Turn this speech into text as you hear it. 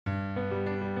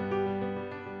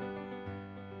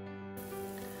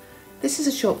this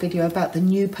is a short video about the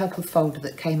new purple folder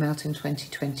that came out in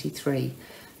 2023,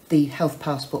 the Health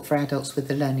Passport for Adults with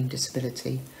a Learning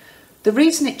Disability. The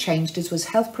reason it changed was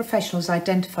health professionals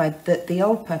identified that the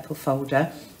old purple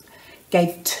folder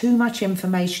gave too much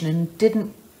information and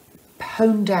didn't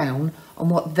hone down on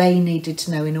what they needed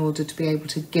to know in order to be able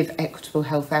to give equitable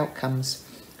health outcomes.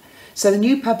 So the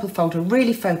new purple folder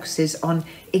really focuses on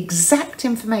exact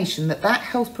information that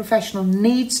health professional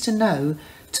needs to know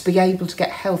to be able to get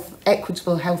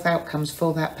equitable health outcomes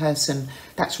for that person.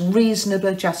 That's reasonable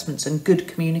adjustments and good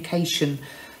communication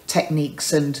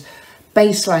techniques and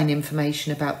baseline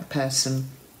information about the person.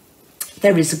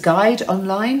 There is a guide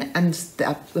online, and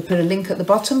we'll put a link at the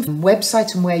bottom,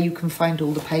 website and where you can find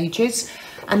all the pages.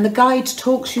 And the guide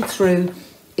talks you through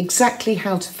exactly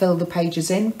how to fill the pages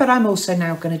in, but I'm also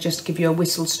now going to just give you a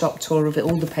whistle-stop tour of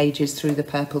all the pages through the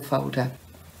purple folder.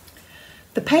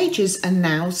 The pages are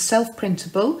now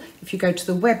self-printable. If you go to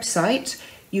the website,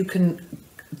 you can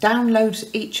download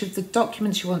each of the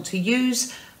documents you want to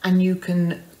use, and you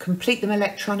can complete them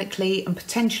electronically and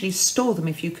potentially store them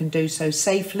if you can do so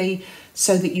safely,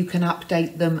 so that you can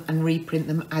update them and reprint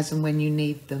them as and when you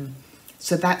need them.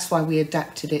 So that's why we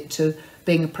adapted it to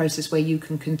being a process where you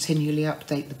can continually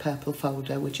update the purple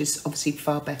folder, which is obviously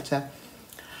far better.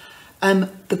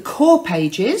 The core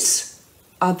pages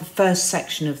are the first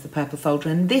section of the purple folder,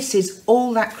 and this is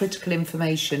all that critical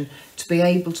information to be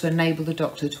able to enable the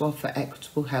doctor to offer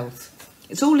equitable health.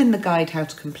 It's all in the guide how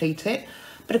to complete it,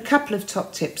 but a couple of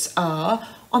top tips are,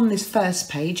 on this first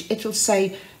page, it'll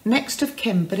say next of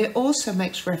kin, but it also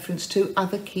makes reference to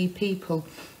other key people.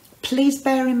 Please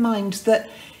bear in mind that,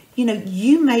 you know,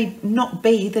 you may not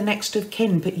be the next of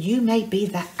kin, but you may be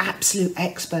the absolute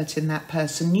expert in that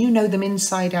person. You know them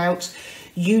inside out.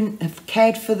 You have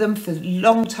cared for them for a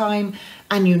long time,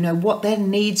 and you know what their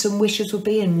needs and wishes will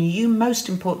be, and you most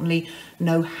importantly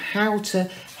know how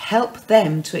to help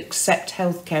them to accept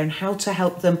healthcare and how to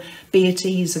help them be at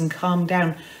ease and calm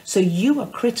down. So you are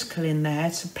critical in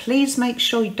there, so please make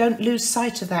sure you don't lose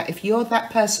sight of that if you're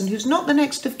that person who's not the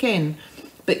next of kin,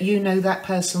 but you know that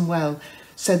person well,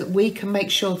 so that we can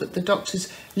make sure that the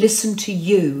doctors listen to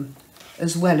you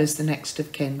as well as the next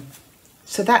of kin.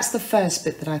 So that's the first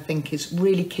bit that I think is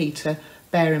really key to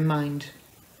bear in mind.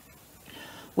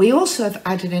 We also have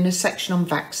added in a section on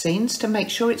vaccines to make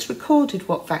sure it's recorded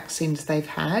what vaccines they've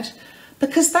had,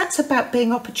 because that's about being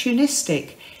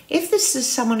opportunistic. If this is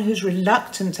someone who's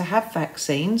reluctant to have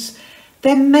vaccines,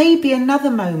 there may be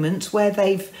another moment where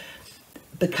they've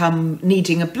become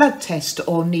needing a blood test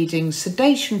or needing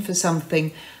sedation for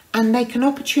something, and they can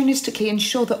opportunistically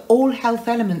ensure that all health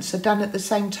elements are done at the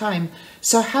same time.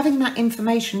 So having that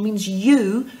information means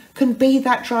you can be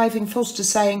that driving force to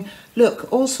saying,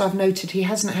 look, also I've noted he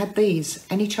hasn't had these.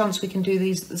 Any chance we can do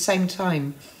these at the same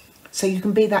time? So you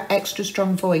can be that extra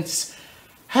strong voice.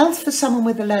 Health for someone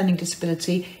with a learning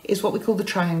disability is what we call the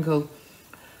triangle.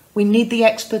 We need the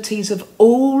expertise of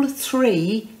all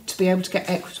three to be able to get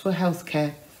equitable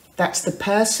healthcare. That's the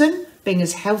person being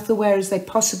as health aware as they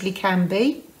possibly can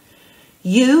be,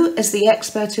 you as the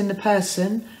expert in the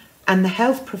person, and the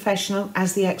health professional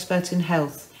as the expert in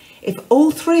health. If all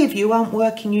three of you aren't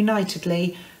working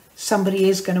unitedly, somebody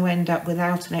is going to end up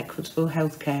without an equitable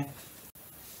healthcare.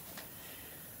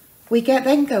 We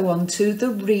then go on to the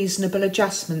reasonable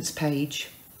adjustments page.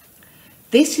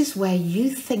 This is where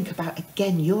you think about,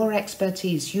 again, your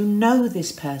expertise. You know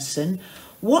this person.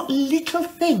 What little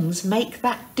things make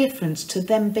that difference to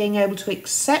them being able to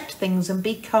accept things and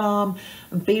be calm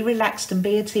and be relaxed and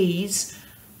be at ease,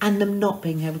 and them not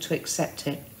being able to accept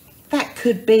it? That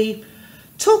could be,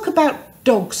 talk about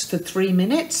dogs for 3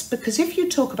 minutes, because if you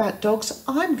talk about dogs,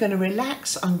 I'm going to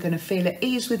relax, I'm going to feel at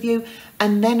ease with you,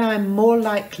 and then I'm more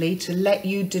likely to let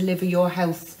you deliver your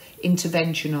health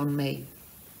intervention on me.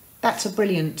 That's a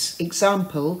brilliant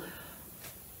example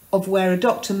of where a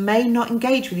doctor may not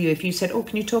engage with you if you said, oh,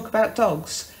 can you talk about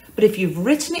dogs? But if you've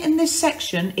written it in this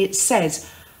section, it says,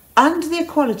 under the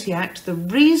Equality Act, the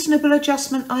reasonable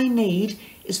adjustment I need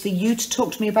is for you to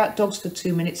talk to me about dogs for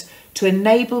 2 minutes to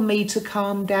enable me to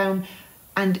calm down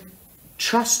and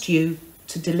trust you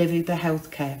to deliver the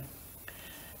healthcare.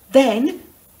 Then,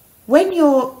 when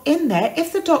you're in there,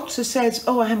 if the doctor says,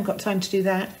 oh, I haven't got time to do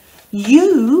that,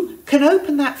 you can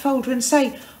open that folder and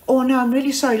say, oh no, I'm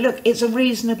really sorry, look, it's a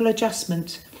reasonable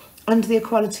adjustment under the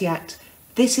Equality Act.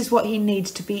 This is what he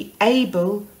needs to be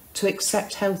able to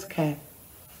accept healthcare.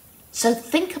 So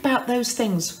think about those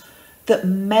things that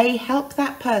may help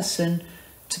that person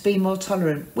to be more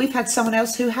tolerant. We've had someone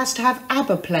else who has to have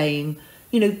ABBA playing.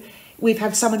 You know, we've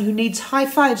had someone who needs high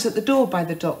fives at the door by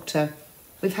the doctor.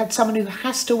 We've had someone who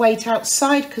has to wait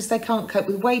outside because they can't cope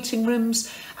with waiting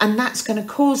rooms, and that's going to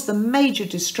cause them major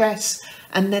distress,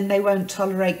 and then they won't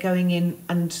tolerate going in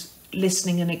and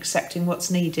listening and accepting what's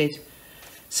needed.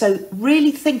 So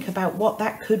really think about what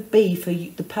that could be for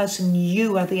you, the person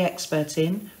you are the expert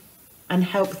in, and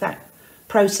help that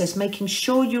process, making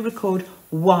sure you record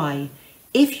why.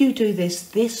 If you do this,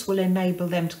 this will enable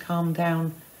them to calm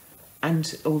down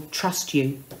or trust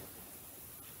you.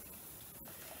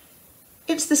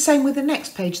 It's the same with the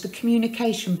next page, the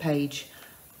communication page.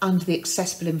 Under the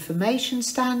Accessible Information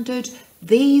Standard,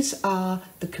 these are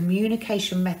the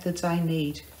communication methods I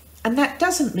need. And that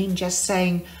doesn't mean just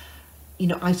saying, you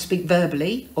know, I speak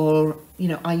verbally, or, you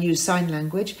know, I use sign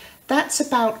language. That's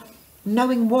about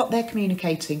knowing what they're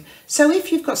communicating. So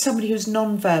if you've got somebody who's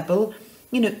non-verbal,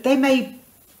 you know, they may,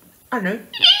 I don't know,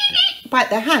 bite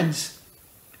their hands.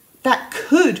 That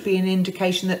could be an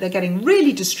indication that they're getting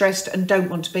really distressed and don't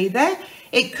want to be there.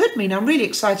 It could mean I'm really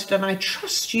excited and I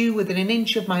trust you within an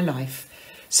inch of my life.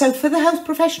 So for the health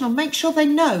professional, make sure they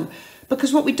know,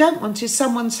 because what we don't want is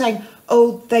someone saying,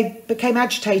 oh, they became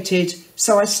agitated,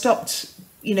 so I stopped,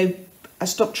 you know, I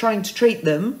stopped trying to treat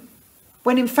them,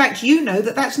 when in fact you know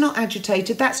that that's not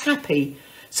agitated, that's happy.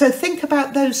 So think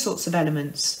about those sorts of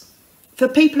elements. For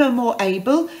people who are more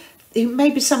able,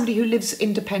 maybe somebody who lives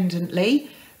independently,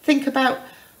 think about,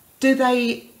 do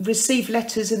they receive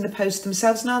letters in the post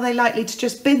themselves, and are they likely to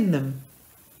just bin them?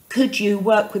 Could you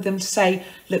work with them to say,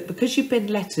 look, because you bin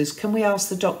letters, can we ask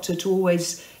the doctor to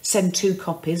always send 2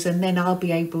 copies, and then I'll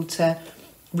be able to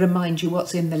remind you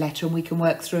what's in the letter and we can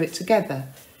work through it together?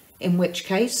 In which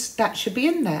case, that should be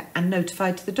in there and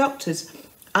notified to the doctors.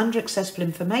 Under Accessible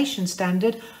Information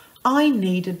Standard, I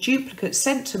need a duplicate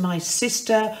sent to my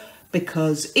sister,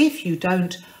 because if you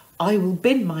don't, I will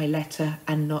bin my letter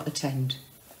and not attend.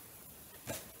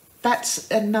 That's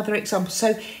another example.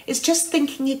 So it's just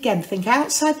thinking again, think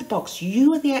outside the box.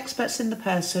 You are the experts in the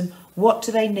person. What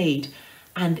do they need?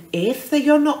 And if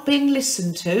you're not being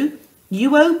listened to,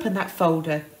 you open that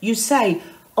folder. You say,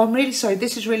 oh, I'm really sorry,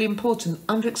 this is really important.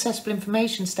 Under Accessible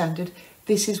Information Standard,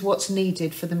 this is what's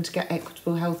needed for them to get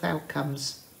equitable health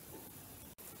outcomes.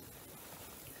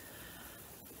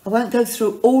 I won't go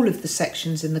through all of the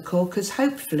sections in the core, because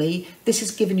hopefully this has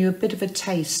given you a bit of a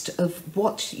taste of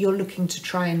what you're looking to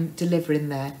try and deliver in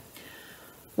there.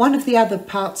 One of the other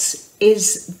parts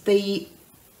is the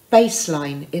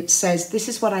baseline. It says, this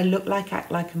is what I look like,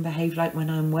 act like and behave like when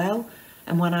I'm well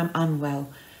and when I'm unwell.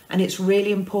 And it's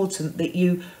really important that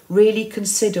you really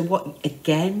consider what,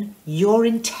 again, your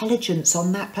intelligence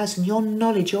on that person, your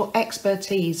knowledge, your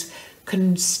expertise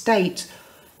can state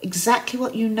exactly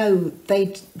what you know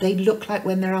they look like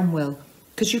when they're unwell.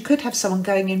 Because you could have someone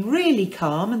going in really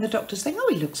calm and the doctor's saying, oh,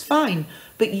 he looks fine.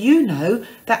 But you know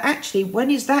that actually when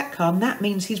he's that calm, that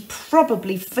means he's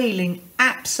probably feeling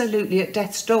absolutely at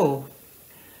death's door.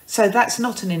 So that's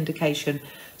not an indication.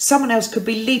 Someone else could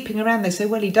be leaping around. They say,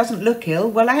 well, he doesn't look ill.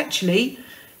 Well, actually,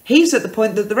 he's at the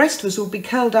point that the rest of us will be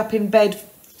curled up in bed,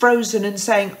 frozen and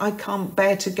saying, I can't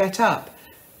bear to get up.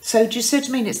 So do you see what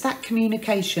I mean? It's that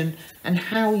communication and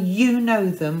how you know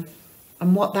them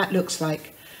and what that looks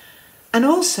like. And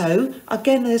also,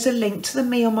 again, there's a link to the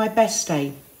Me on My Best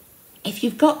Day. If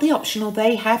you've got the option, or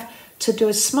they have, to do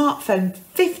a smartphone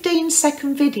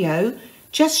 15-second video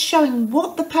just showing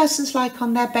what the person's like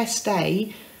on their best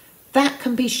day, that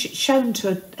can be shown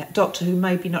to a doctor who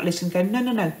maybe not listening, going,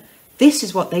 no, this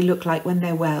is what they look like when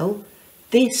they're well.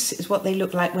 This is what they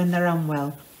look like when they're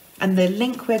unwell. And the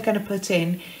link we're going to put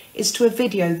in is to a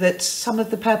video that some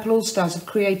of the Purple All-Stars have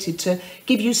created to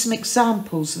give you some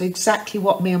examples of exactly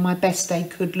what Me on My Best Day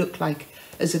could look like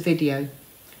as a video.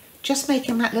 Just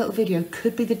making that little video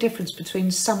could be the difference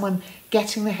between someone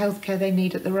getting the healthcare they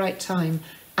need at the right time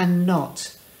and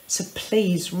not. So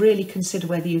please really consider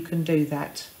whether you can do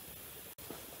that.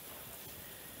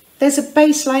 There's a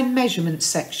baseline measurement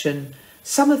section.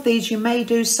 Some of these you may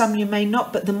do, some you may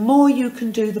not, but the more you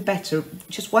can do, the better.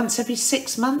 Just once every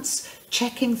 6 months,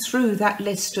 checking through that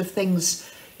list of things,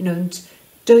 you know, and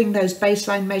doing those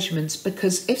baseline measurements,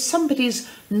 because if somebody's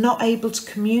not able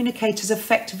to communicate as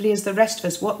effectively as the rest of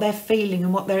us what they're feeling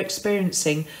and what they're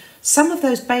experiencing, some of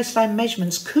those baseline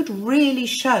measurements could really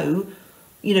show,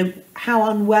 you know, how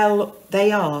unwell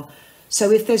they are. So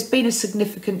if there's been a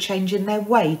significant change in their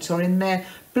weight, or in their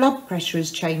blood pressure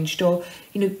has changed, or,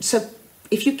 you know, so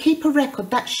if you keep a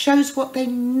record, that shows what their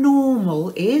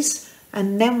normal is,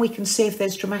 and then we can see if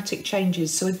there's dramatic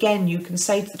changes. So again, you can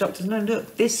say to the doctor, no,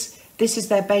 look, this is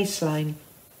their baseline.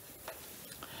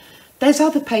 There's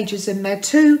other pages in there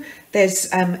too. There's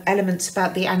elements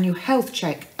about the annual health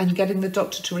check and getting the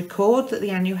doctor to record that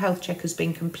the annual health check has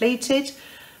been completed.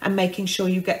 and making sure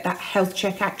you get that health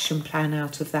check action plan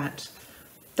out of that.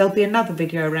 There'll be another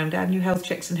video around annual health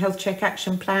checks and health check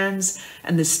action plans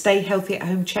and the Stay Healthy at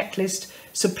Home checklist.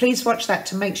 So please watch that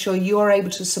to make sure you're able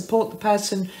to support the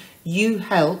person you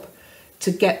help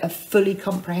to get a fully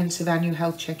comprehensive annual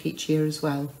health check each year as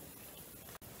well.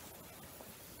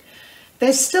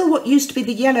 There's still what used to be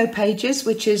the yellow pages,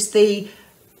 which is the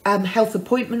health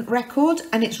appointment record,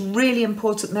 and it's really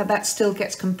important that that still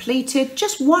gets completed.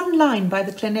 Just one line by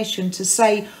the clinician to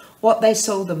say what they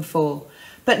saw them for.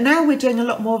 But now we're doing a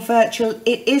lot more virtual.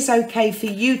 It is okay for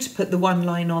you to put the one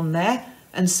line on there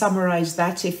and summarise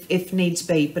that if needs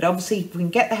be. But obviously, if we can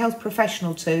get the health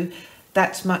professional to,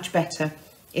 that's much better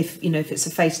if it's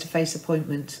a face-to-face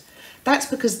appointment. That's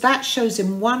because that shows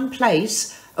in one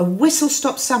place a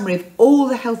whistle-stop summary of all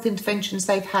the health interventions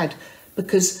they've had,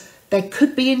 because there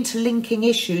could be interlinking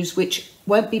issues which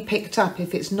won't be picked up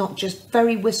if it's not just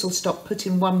very whistle-stop put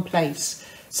in one place.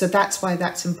 So that's why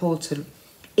that's important.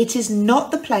 It is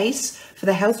not the place for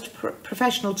the health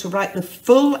professional to write the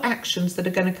full actions that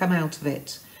are going to come out of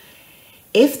it.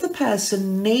 If the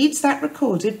person needs that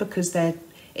recorded because they're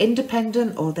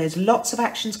independent or there's lots of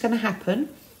actions going to happen,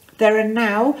 there are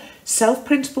now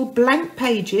self-printable blank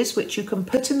pages which you can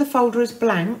put in the folder as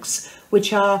blanks,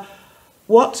 which are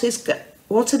what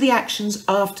are the actions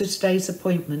after today's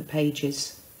appointment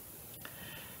pages.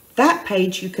 That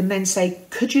page you can then say,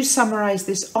 could you summarise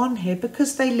this on here,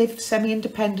 because they live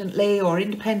semi-independently or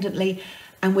independently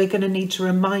and we're going to need to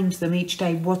remind them each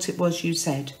day what it was you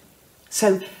said.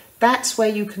 So that's where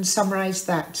you can summarise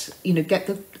that, get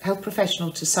the health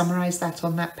professional to summarise that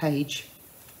on that page.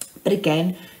 But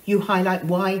again, you highlight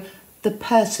why the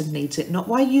person needs it, not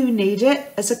why you need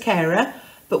it as a carer,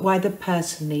 but why the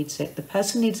person needs it. The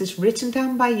person needs this written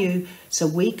down by you so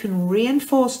we can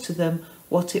reinforce to them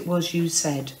what it was you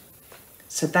said.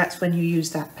 So that's when you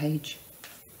use that page.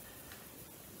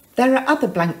 There are other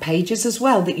blank pages as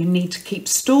well that you need to keep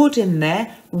stored in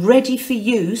there, ready for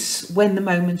use when the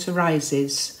moment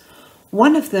arises.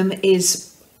 One of them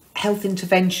is health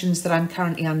interventions that I'm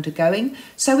currently undergoing.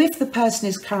 So if the person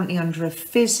is currently under a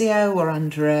physio or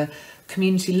under a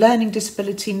community learning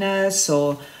disability nurse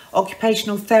or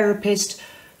occupational therapist,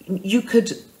 you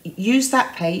could use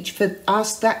that page for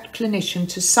ask that clinician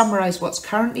to summarise what's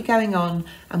currently going on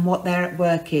and what their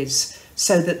work is,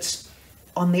 so that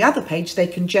on the other page they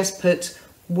can just put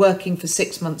working for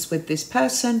 6 months with this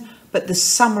person, but the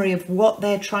summary of what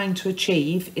they're trying to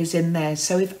achieve is in there.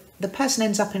 So if the person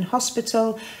ends up in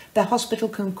hospital, the hospital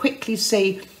can quickly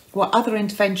see what other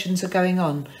interventions are going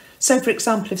on. So for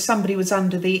example, if somebody was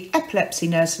under the epilepsy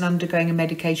nurse and undergoing a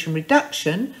medication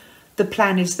reduction, the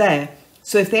plan is there.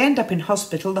 So if they end up in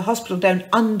hospital, the hospital don't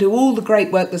undo all the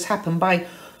great work that's happened by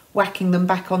whacking them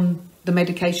back on the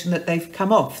medication that they've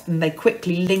come off, and they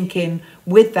quickly link in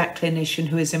with that clinician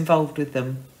who is involved with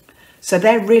them. So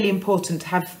they're really important to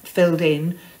have filled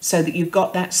in so that you've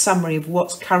got that summary of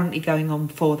what's currently going on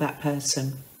for that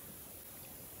person.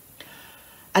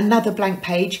 Another blank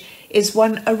page is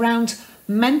one around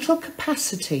mental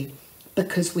capacity,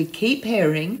 because we keep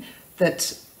hearing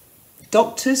that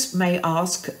doctors may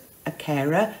ask a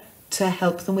carer to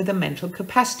help them with a mental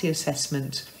capacity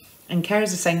assessment. And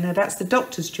carers are saying, no, that's the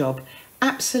doctor's job.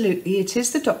 Absolutely, it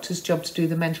is the doctor's job to do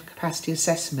the mental capacity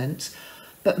assessment,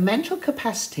 but mental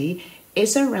capacity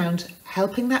is around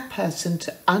helping that person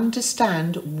to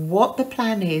understand what the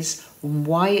plan is and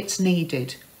why it's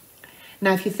needed.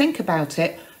 Now, if you think about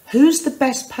it, who's the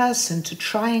best person to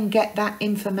try and get that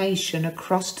information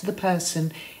across to the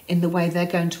person in the way they're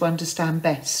going to understand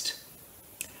best?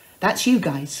 That's you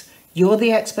guys. You're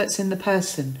the experts in the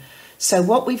person. So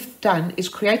what we've done is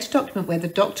create a document where the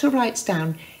doctor writes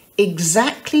down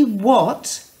exactly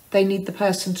what they need the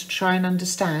person to try and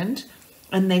understand,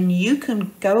 and then you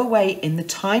can go away in the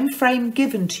time frame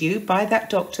given to you by that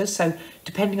doctor. So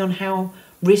depending on how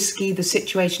risky the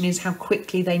situation is, how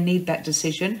quickly they need that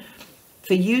decision,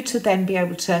 for you to then be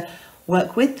able to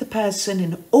work with the person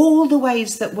in all the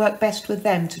ways that work best with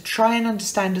them to try and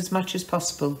understand as much as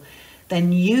possible.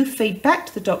 Then you feed back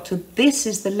to the doctor, this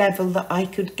is the level that I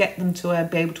could get them to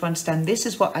be able to understand. This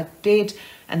is what I did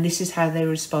and this is how they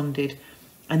responded.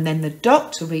 And then the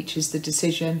doctor reaches the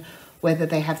decision whether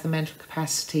they have the mental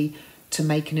capacity to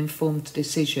make an informed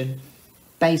decision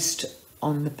based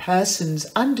on the person's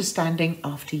understanding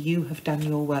after you have done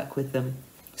your work with them.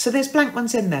 So there's blank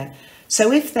ones in there.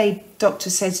 So if the doctor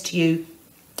says to you,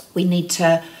 we need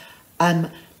to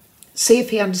see if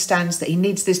he understands that he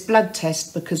needs this blood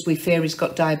test because we fear he's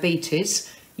got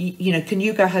diabetes, can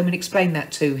you go home and explain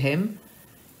that to him?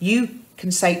 You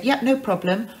can say, yeah, no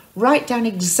problem. Write down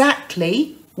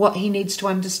exactly what he needs to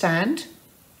understand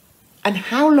And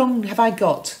how long have I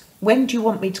got? When do you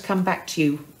want me to come back to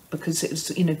you? Because it was,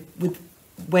 with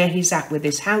where he's at with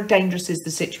this, how dangerous is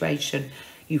the situation?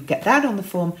 You get that on the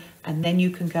form, and then you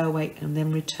can go away and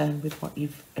then return with what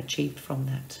you've achieved from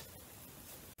that.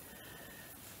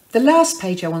 The last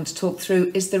page I want to talk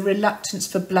through is the reluctance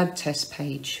for blood test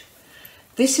page.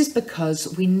 This is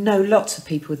because we know lots of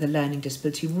people with a learning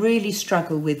disability really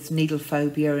struggle with needle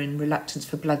phobia and reluctance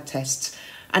for blood tests,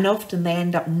 and often they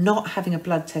end up not having a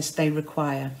blood test they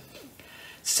require.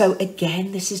 So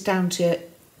again, this is down to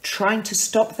trying to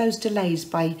stop those delays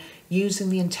by using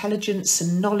the intelligence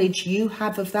and knowledge you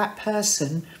have of that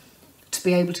person to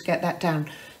be able to get that down.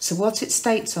 So what it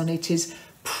states on it is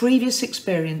previous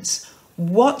experience,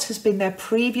 what has been their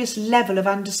previous level of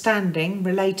understanding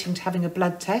relating to having a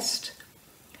blood test,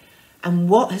 and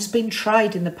what has been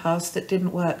tried in the past that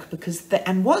didn't work,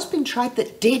 and what's been tried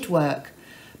that did work,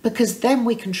 because then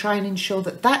we can try and ensure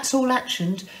that that's all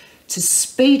actioned to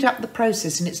speed up the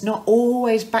process, and it's not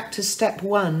always back to step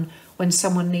one when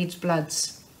someone needs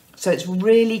bloods. So it's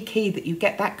really key that you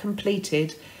get that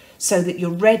completed so that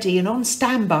you're ready and on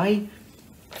standby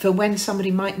for when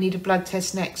somebody might need a blood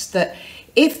test next. That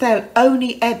if they're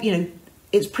only,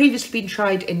 it's previously been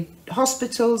tried in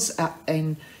hospitals,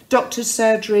 in doctors'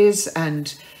 surgeries,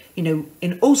 and,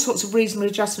 in all sorts of reasonable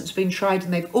adjustments have been tried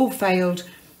and they've all failed.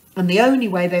 And the only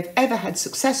way they've ever had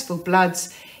successful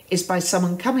bloods is by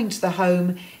someone coming to the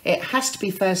home. It has to be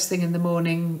first thing in the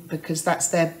morning because that's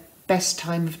their best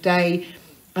time of day.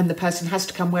 And the person has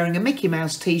to come wearing a Mickey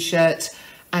Mouse t-shirt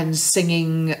and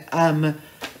singing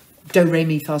Do, Re,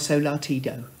 Mi, Fa, Sol, La, Ti,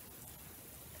 Do.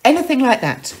 Anything like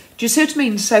that. Do you see what I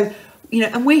mean? So,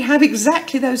 and we have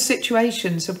exactly those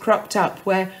situations have cropped up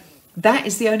where that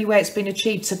is the only way it's been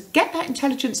achieved. So get that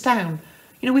intelligence down.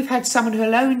 We've had someone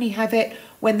who'll only have it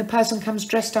when the person comes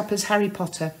dressed up as Harry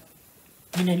Potter.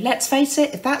 Let's face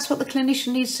it, if that's what the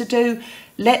clinician needs to do,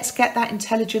 let's get that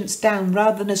intelligence down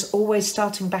rather than us always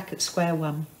starting back at square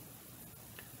one.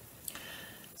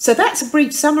 So that's a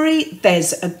brief summary.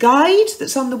 There's a guide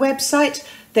that's on the website.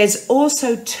 There's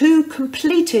also 2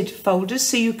 completed folders,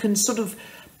 so you can sort of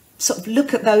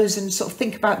look at those and sort of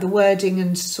think about the wording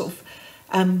and sort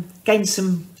of gain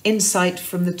some insight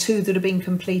from the 2 that have been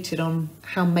completed on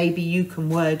how maybe you can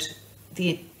word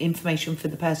the information for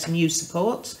the person you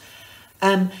support.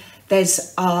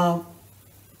 There's our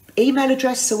email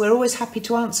address, so we're always happy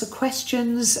to answer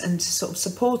questions and to sort of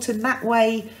support in that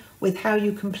way with how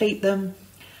you complete them.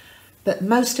 But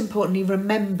most importantly,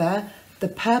 remember, the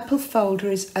purple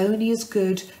folder is only as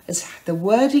good as the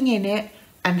wording in it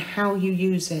and how you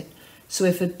use it. So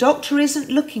if a doctor isn't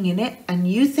looking in it and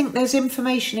you think there's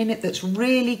information in it that's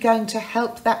really going to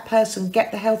help that person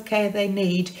get the healthcare they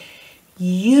need,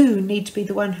 you need to be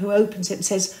the one who opens it and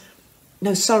says,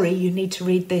 no, sorry, you need to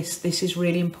read this. This is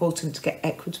really important to get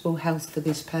equitable health for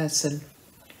this person.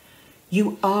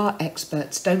 You are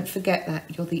experts. Don't forget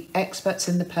that. You're the experts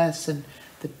in the person.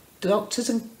 The doctors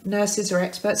and nurses are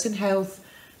experts in health,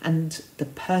 and the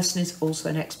person is also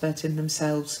an expert in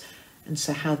themselves. And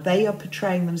so how they are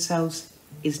portraying themselves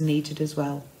is needed as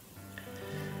well.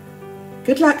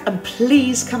 Good luck, and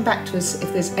please come back to us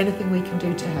if there's anything we can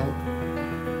do to help.